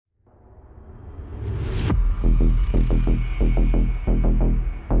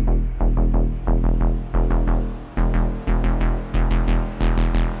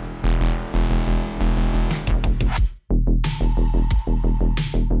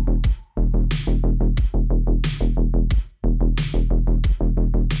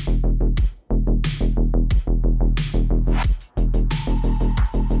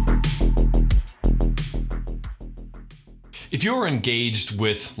If you're engaged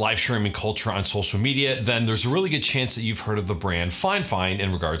with live streaming culture on social media, then there's a really good chance that you've heard of the brand FiFINE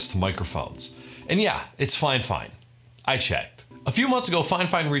in regards to microphones. And yeah, it's FiFINE. I checked. A few months ago,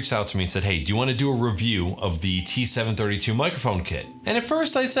 FiFINE reached out to me and said, hey, do you want to do a review of the T732 microphone kit? And at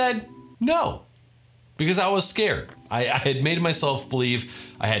first I said, no, because I was scared. I had made myself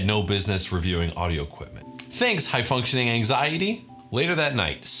believe I had no business reviewing audio equipment. Thanks, high functioning anxiety. Later that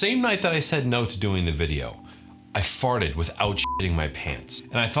night, same night that I said no to doing the video, I farted without shitting my pants.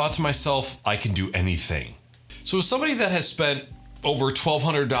 And I thought to myself, I can do anything. So as somebody that has spent over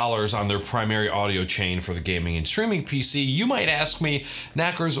 $1,200 on their primary audio chain for the gaming and streaming PC, you might ask me,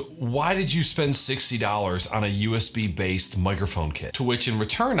 Naaackers, why did you spend $60 on a USB-based microphone kit? To which in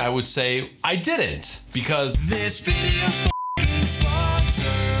return, I would say, I didn't, because this video's f***ing sponsored.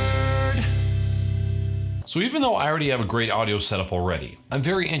 So even though I already have a great audio setup already, I'm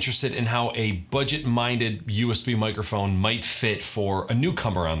very interested in how a budget-minded USB microphone might fit for a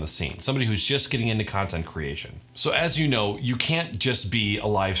newcomer on the scene, somebody who's just getting into content creation. So as you know, you can't just be a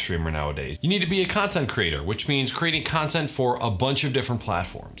live streamer nowadays. You need to be a content creator, which means creating content for a bunch of different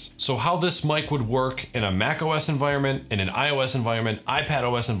platforms. So how this mic would work in a macOS environment, in an iOS environment,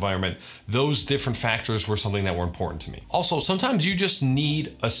 iPadOS environment, those different factors were something that were important to me. Also, sometimes you just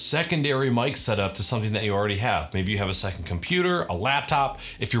need a secondary mic setup to something that you already have. Maybe you have a second computer, a laptop,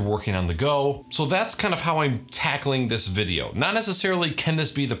 if you're working on the go. So that's kind of how I'm tackling this video. Not necessarily can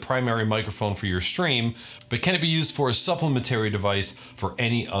this be the primary microphone for your stream, but can it be used for a supplementary device for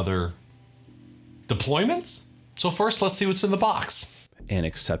any other deployments? So first, let's see what's in the box. An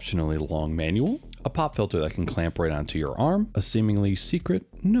exceptionally long manual, a pop filter that can clamp right onto your arm, a seemingly secret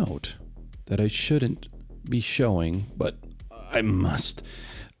note that I shouldn't be showing, but I must.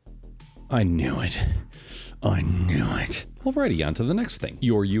 I knew it. I knew it. Alrighty, on to the next thing.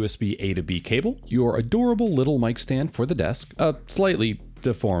 Your USB A to B cable, your adorable little mic stand for the desk, a slightly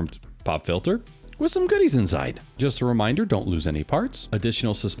deformed pop filter with some goodies inside. Just a reminder, don't lose any parts.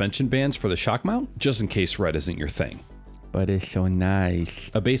 Additional suspension bands for the shock mount, just in case red isn't your thing. But it's so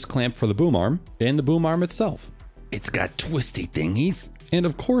nice. A base clamp for the boom arm, and the boom arm itself. It's got twisty thingies. And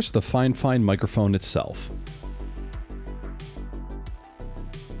of course, the FiFINE microphone itself.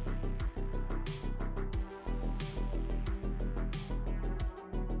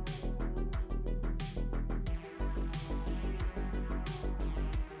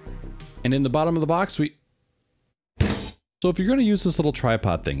 And in the bottom of the box, so if you're going to use this little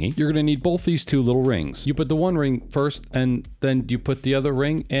tripod thingy, you're going to need both these two little rings. You put the one ring first, and then you put the other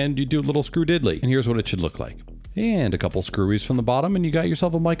ring, and you do a little screw diddly. And here's what it should look like. And a couple screwies from the bottom, and you got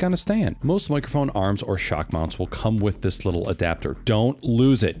yourself a mic on a stand. Most microphone arms or shock mounts will come with this little adapter. Don't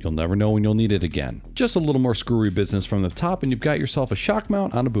lose it. You'll never know when you'll need it again. Just a little more screwy business from the top, and you've got yourself a shock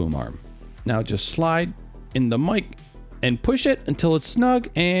mount on a boom arm. Now just slide in the mic and push it until it's snug,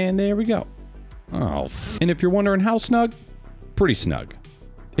 and there we go. Oh, and if you're wondering how snug, pretty snug.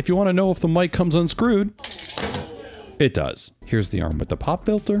 If you want to know if the mic comes unscrewed, it does. Here's the arm with the pop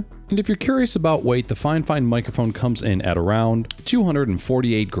filter. And if you're curious about weight, the FiFINE microphone comes in at around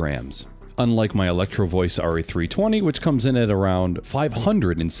 248 grams. Unlike my Electro Voice RE320, which comes in at around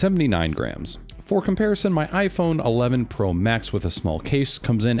 579 grams. For comparison, my iPhone 11 Pro Max with a small case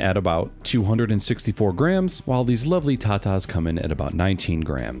comes in at about 264 grams, while these lovely Tatas come in at about 19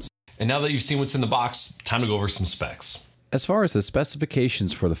 grams. And now that you've seen what's in the box, time to go over some specs. As far as the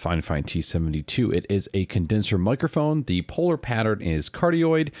specifications for the FiFINE T732, it is a condenser microphone. The polar pattern is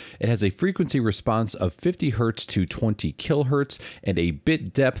cardioid. It has a frequency response of 50 Hz to 20 kHz and a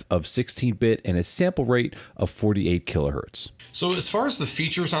bit depth of 16-bit and a sample rate of 48 kHz. So as far as the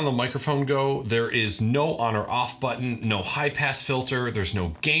features on the microphone go, there is no on or off button, no high pass filter, there's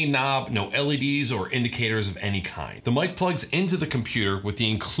no gain knob, no LEDs or indicators of any kind. The mic plugs into the computer with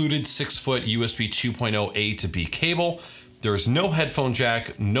the included 6-foot USB 2.0 A to B cable. There is no headphone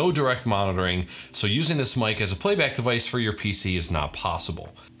jack, no direct monitoring, so using this mic as a playback device for your PC is not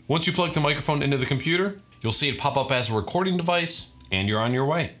possible. Once you plug the microphone into the computer, you'll see it pop up as a recording device, and you're on your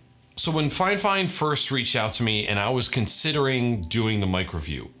way. So when FiFINE first reached out to me and I was considering doing the mic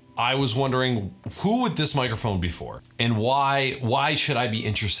review, I was wondering, who would this microphone be for? And why should I be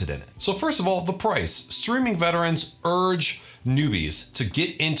interested in it? So first of all, the price. Streaming veterans urge newbies to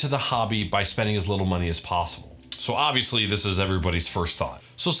get into the hobby by spending as little money as possible. So obviously this is everybody's first thought.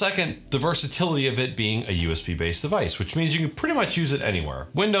 So second, the versatility of it being a USB-based device, which means you can pretty much use it anywhere.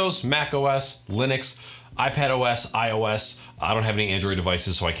 Windows, Mac OS, Linux, iPadOS, iOS. I don't have any Android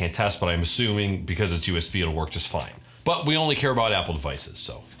devices, so I can't test, but I'm assuming because it's USB, it'll work just fine. But we only care about Apple devices,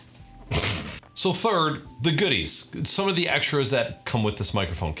 so. So third, the goodies, some of the extras that come with this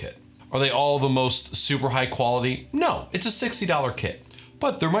microphone kit. Are they all the most super high quality? No, it's a $60 kit.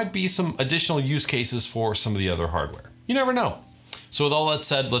 But there might be some additional use cases for some of the other hardware. You never know. So with all that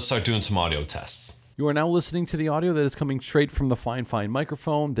said, let's start doing some audio tests. You are now listening to the audio that is coming straight from the FiFine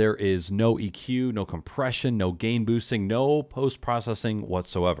microphone. There is no EQ, no compression, no gain boosting, no post-processing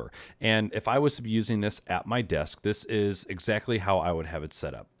whatsoever. And if I was to be using this at my desk, this is exactly how I would have it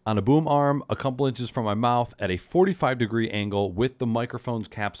set up. On a boom arm, a couple inches from my mouth at a 45-degree angle with the microphone's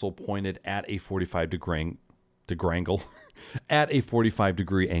capsule pointed at a 45-degree angle. At a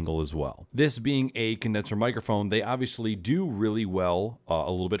 45-degree angle as well. This being a condenser microphone, they obviously do really well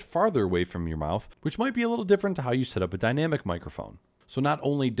a little bit farther away from your mouth, which might be a little different to how you set up a dynamic microphone. So not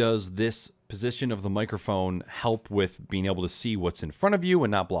only does this position of the microphone help with being able to see what's in front of you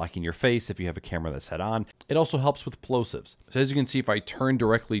and not blocking your face if you have a camera that's head on, it also helps with plosives. So as you can see, if I turn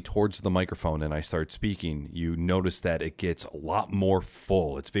directly towards the microphone and I start speaking, you notice that it gets a lot more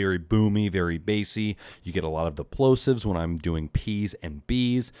full. It's very boomy, very bassy. You get a lot of the plosives when I'm doing P's and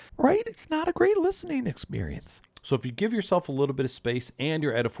B's, right? It's not a great listening experience. So if you give yourself a little bit of space and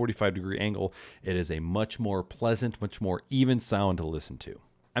you're at a 45-degree angle, it is a much more pleasant, much more even sound to listen to.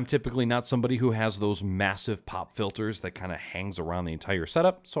 I'm typically not somebody who has those massive pop filters that kind of hangs around the entire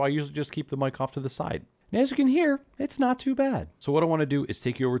setup, so I usually just keep the mic off to the side. And as you can hear, it's not too bad. So what I want to do is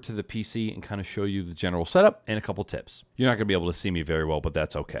take you over to the PC and kind of show you the general setup and a couple tips. You're not going to be able to see me very well, but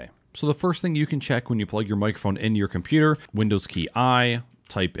that's okay. So the first thing you can check when you plug your microphone into your computer, Windows key I,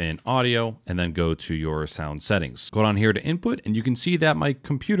 type in audio, and then go to your sound settings. Go down here to input, and you can see that my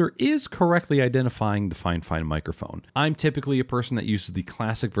computer is correctly identifying the FiFine microphone. I'm typically a person that uses the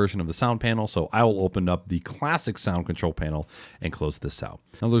classic version of the sound panel, so I will open up the classic sound control panel and close this out.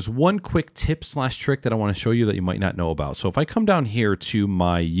 Now there's one quick tip slash trick that I want to show you that you might not know about. So if I come down here to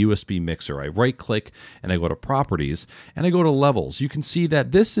my USB mixer, I right click and I go to properties and I go to levels, you can see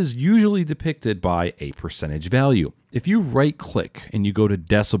that this is usually depicted by a percentage value. If you right click and you go to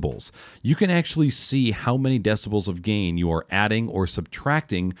decibels, you can actually see how many decibels of gain you are adding or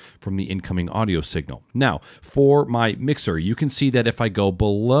subtracting from the incoming audio signal. Now, for my mixer, you can see that if I go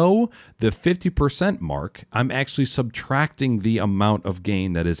below the 50% mark, I'm actually subtracting the amount of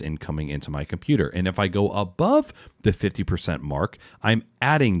gain that is incoming into my computer. And if I go above the 50% mark, I'm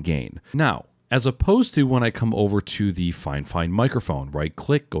adding gain. Now, as opposed to when I come over to the FiFine microphone, right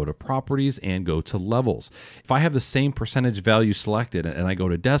click, go to properties and go to levels. If I have the same percentage value selected and I go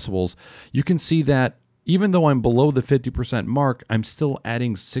to decibels, you can see that even though I'm below the 50% mark, I'm still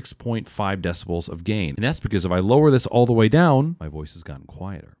adding 6.5 decibels of gain. And that's because if I lower this all the way down, my voice has gotten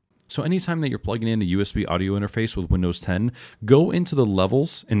quieter. So anytime that you're plugging in a USB audio interface with Windows 10, go into the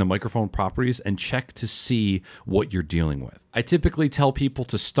levels in the microphone properties and check to see what you're dealing with. I typically tell people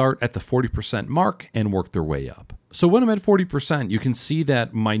to start at the 40% mark and work their way up. So when I'm at 40%, you can see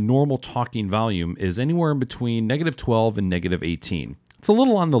that my normal talking volume is anywhere in between -12 and -18. It's a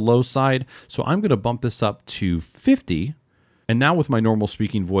little on the low side, so I'm going to bump this up to 50. And now with my normal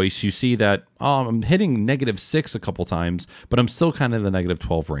speaking voice, you see that I'm hitting -6 a couple times, but I'm still kind of in the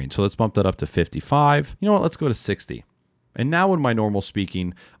 -12 range. So let's bump that up to 55. You know what? Let's go to 60. And now in my normal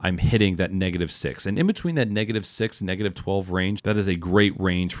speaking, I'm hitting that -6. And in between that -6 and -12 range, that is a great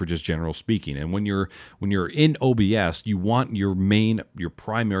range for just general speaking. And when you're in OBS, you want your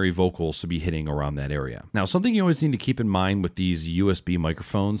primary vocals to be hitting around that area. Now, something you always need to keep in mind with these USB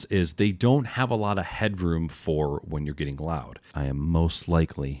microphones is they don't have a lot of headroom for when you're getting loud. I am most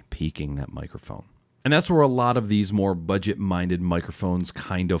likely peaking that microphone. And that's where a lot of these more budget-minded microphones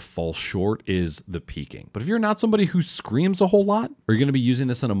kind of fall short, is the peaking. But if you're not somebody who screams a whole lot, or you're going to be using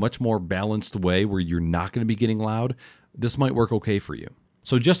this in a much more balanced way where you're not going to be getting loud, this might work okay for you.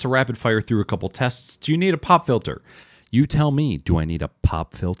 So just to rapid fire through a couple tests, do you need a pop filter? You tell me, do I need a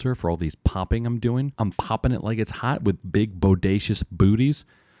pop filter for all these popping I'm doing? I'm popping it like it's hot with big bodacious booties?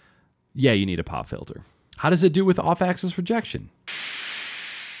 Yeah, you need a pop filter. How does it do with off-axis rejection?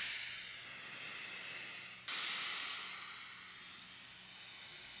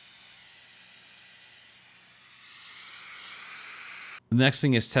 The next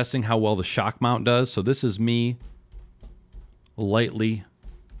thing is testing how well the shock mount does. So this is me lightly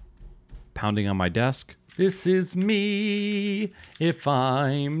pounding on my desk. This is me if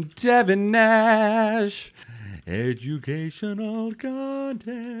I'm Devin Nash. Educational content.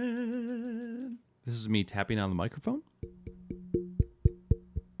 This is me tapping on the microphone.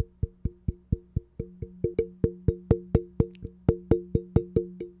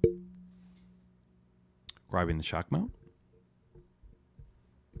 Grabbing the shock mount.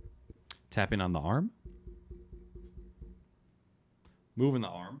 Tapping on the arm. Moving the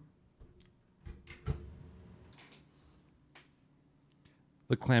arm.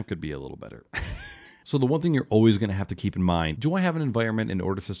 The clamp could be a little better. So the one thing you're always going to have to keep in mind, do I have an environment in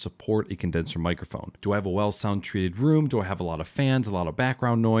order to support a condenser microphone? Do I have a well sound treated room? Do I have a lot of fans, a lot of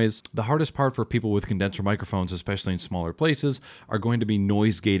background noise? The hardest part for people with condenser microphones, especially in smaller places, are going to be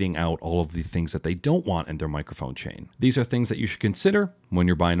noise gating out all of the things that they don't want in their microphone chain. These are things that you should consider when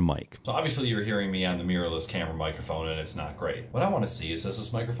you're buying a mic. So obviously you're hearing me on the mirrorless camera microphone and it's not great. What I want to see is, does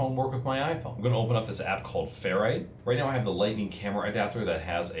this microphone work with my iPhone? I'm going to open up this app called Ferrite. Right now I have the lightning camera adapter that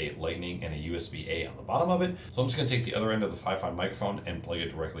has a lightning and a USB-A on the bottom of it. So I'm just going to take the other end of the FiFine microphone and plug it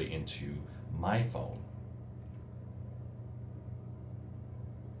directly into my phone.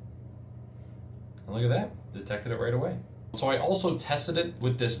 And look at that, detected it right away. So I also tested it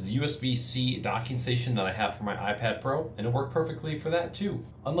with this USB-C docking station that I have for my iPad Pro, and it worked perfectly for that too.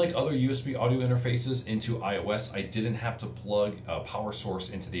 Unlike other USB audio interfaces into iOS, I didn't have to plug a power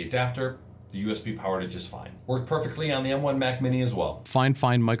source into the adapter. The USB powered it just fine. Worked perfectly on the M1 Mac Mini as well.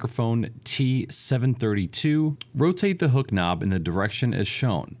 FiFine Microphone T732. Rotate the hook knob in the direction as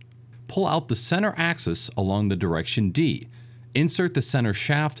shown. Pull out the center axis along the direction D. Insert the center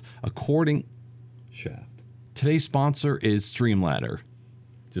shaft according... Today's sponsor is Streamladder.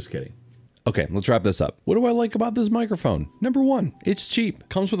 Just kidding. Okay, let's wrap this up. What do I like about this microphone? Number one, it's cheap.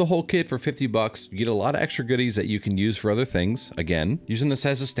 Comes with a whole kit for 50 bucks. You get a lot of extra goodies that you can use for other things. Again, using this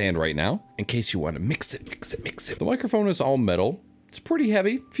as a stand right now, in case you want to mix it. The microphone is all metal. It's pretty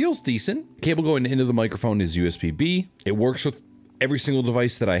heavy, feels decent. Cable going into the microphone is USB-B. It works with every single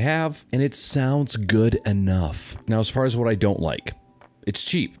device that I have, and it sounds good enough. Now, as far as what I don't like, it's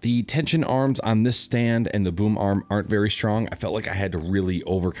cheap. The tension arms on this stand and the boom arm aren't very strong. I felt like I had to really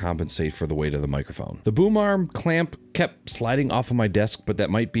overcompensate for the weight of the microphone. The boom arm clamp kept sliding off of my desk, but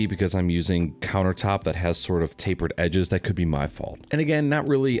that might be because I'm using countertop that has sort of tapered edges. That could be my fault. And again, not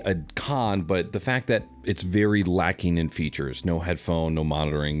really a con, but the fact that it's very lacking in features. No headphone, no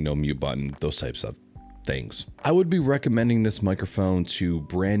monitoring, no mute button, those types of things. I would be recommending this microphone to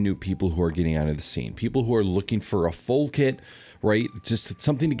brand new people who are getting out of the scene. People who are looking for a full kit, right? Just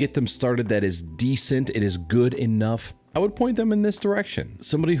something to get them started that is decent, it is good enough. I would point them in this direction.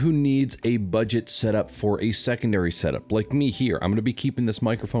 Somebody who needs a budget setup for a secondary setup, like me here. I'm gonna be keeping this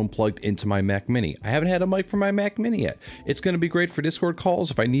microphone plugged into my Mac Mini. I haven't had a mic for my Mac Mini yet. It's gonna be great for Discord calls.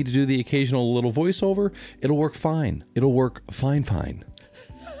 If I need to do the occasional little voiceover, it'll work fine. It'll work fine.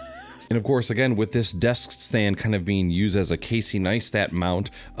 And of course, again, with this desk stand kind of being used as a Casey Neistat mount,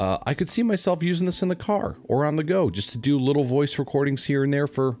 I could see myself using this in the car or on the go just to do little voice recordings here and there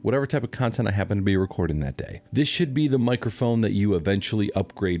for whatever type of content I happen to be recording that day. This should be the microphone that you eventually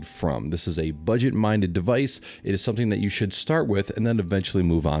upgrade from. This is a budget-minded device. It is something that you should start with and then eventually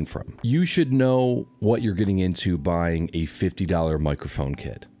move on from. You should know what you're getting into buying a $50 microphone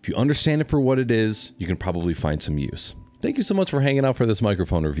kit. If you understand it for what it is, you can probably find some use. Thank you so much for hanging out for this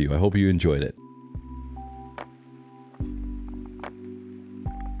microphone review. I hope you enjoyed it.